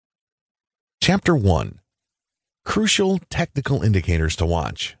Chapter 1. Crucial Technical Indicators to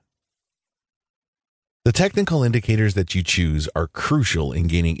Watch. The technical indicators that you choose are crucial in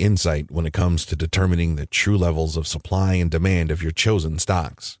gaining insight when it comes to determining the true levels of supply and demand of your chosen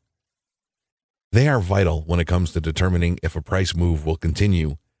stocks. They are vital when it comes to determining if a price move will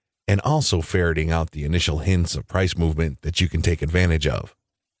continue and also ferreting out the initial hints of price movement that you can take advantage of.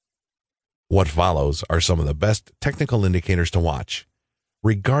 What follows are some of the best technical indicators to watch,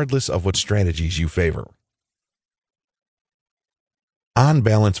 regardless of what strategies you favor.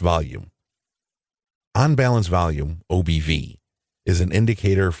 On-balance volume. On-balance volume, OBV, is an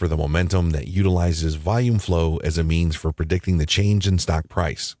indicator for the momentum that utilizes volume flow as a means for predicting the change in stock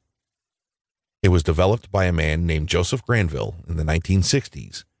price. It was developed by a man named Joseph Granville in the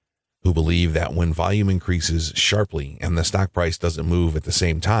 1960s, who believed that when volume increases sharply and the stock price doesn't move at the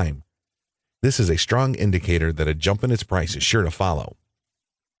same time, this is a strong indicator that a jump in its price is sure to follow.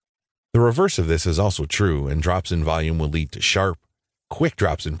 The reverse of this is also true, and drops in volume will lead to sharp, quick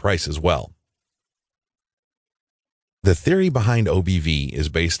drops in price as well. The theory behind OBV is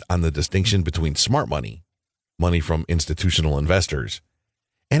based on the distinction between smart money, money from institutional investors,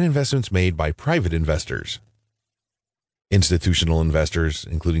 and investments made by private investors. Institutional investors,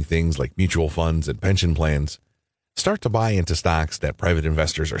 including things like mutual funds and pension plans, start to buy into stocks that private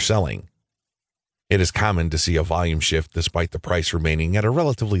investors are selling. It is common to see a volume shift despite the price remaining at a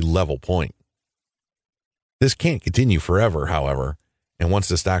relatively level point. This can't continue forever, however, and once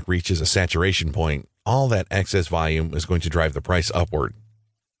the stock reaches a saturation point, all that excess volume is going to drive the price upward.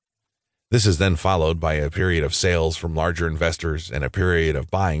 This is then followed by a period of sales from larger investors and a period of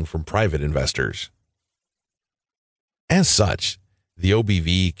buying from private investors. As such, the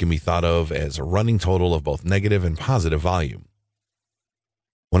OBV can be thought of as a running total of both negative and positive volume.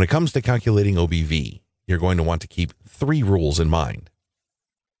 When it comes to calculating OBV, you're going to want to keep 3 rules in mind.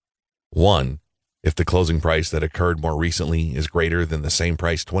 1. If the closing price that occurred more recently is greater than the same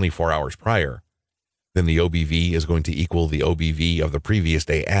price 24 hours prior, then the OBV is going to equal the OBV of the previous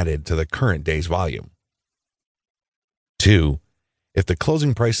day added to the current day's volume. 2. If the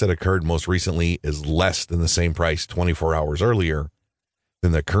closing price that occurred most recently is less than the same price 24 hours earlier,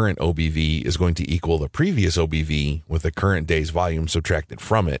 then the current OBV is going to equal the previous OBV with the current day's volume subtracted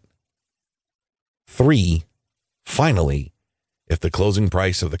from it. 3. Finally, if the closing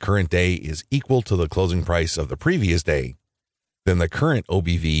price of the current day is equal to the closing price of the previous day, then the current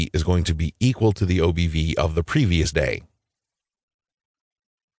OBV is going to be equal to the OBV of the previous day.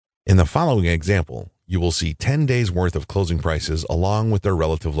 In the following example, you will see 10 days worth of closing prices along with their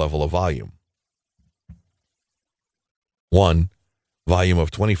relative level of volume. 1. Volume of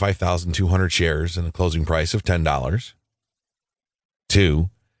 25,200 shares and a closing price of $10. 2.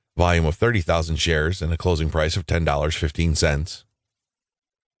 Volume of 30,000 shares and a closing price of $10.15.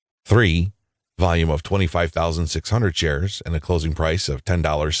 3. Volume of 25,600 shares and a closing price of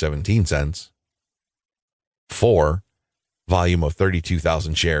 $10.17. 4. Volume of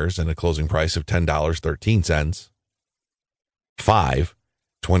 32,000 shares and a closing price of $10.13. 5.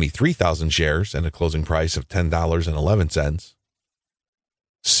 23,000 shares and a closing price of $10.11.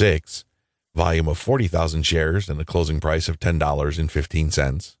 6. Volume of 40,000 shares and a closing price of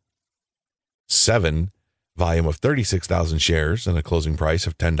 $10.15. 7. Volume of 36,000 shares and a closing price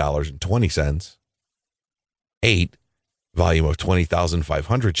of $10.20. 8. Volume of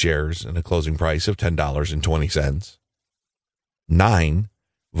 20,500 shares and a closing price of $10.20. 9.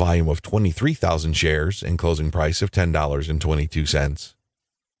 Volume of 23,000 shares and closing price of $10.22.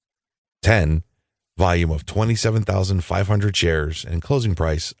 10. Volume of 27,500 shares and closing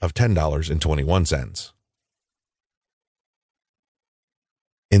price of $10.21.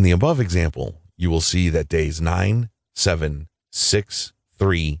 In the above example, you will see that days 9, 7, 6,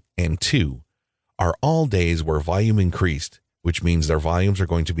 3, and 2 are all days where volume increased, which means their volumes are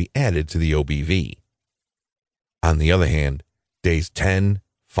going to be added to the OBV. On the other hand, days 10,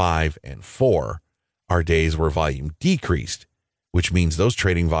 5, and 4 are days where volume decreased, which means those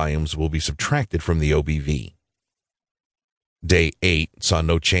trading volumes will be subtracted from the OBV. Day 8 saw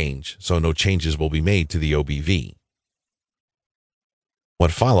no change, so no changes will be made to the OBV.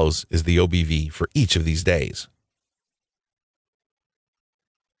 What follows is the OBV for each of these days.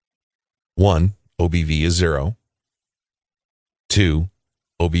 1. OBV is 0. 2.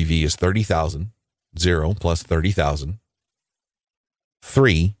 OBV is 30,000, 0 plus 30,000.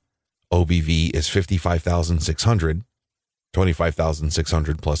 3. OBV is 55,600,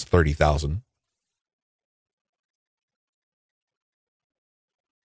 25,600 plus 30,000.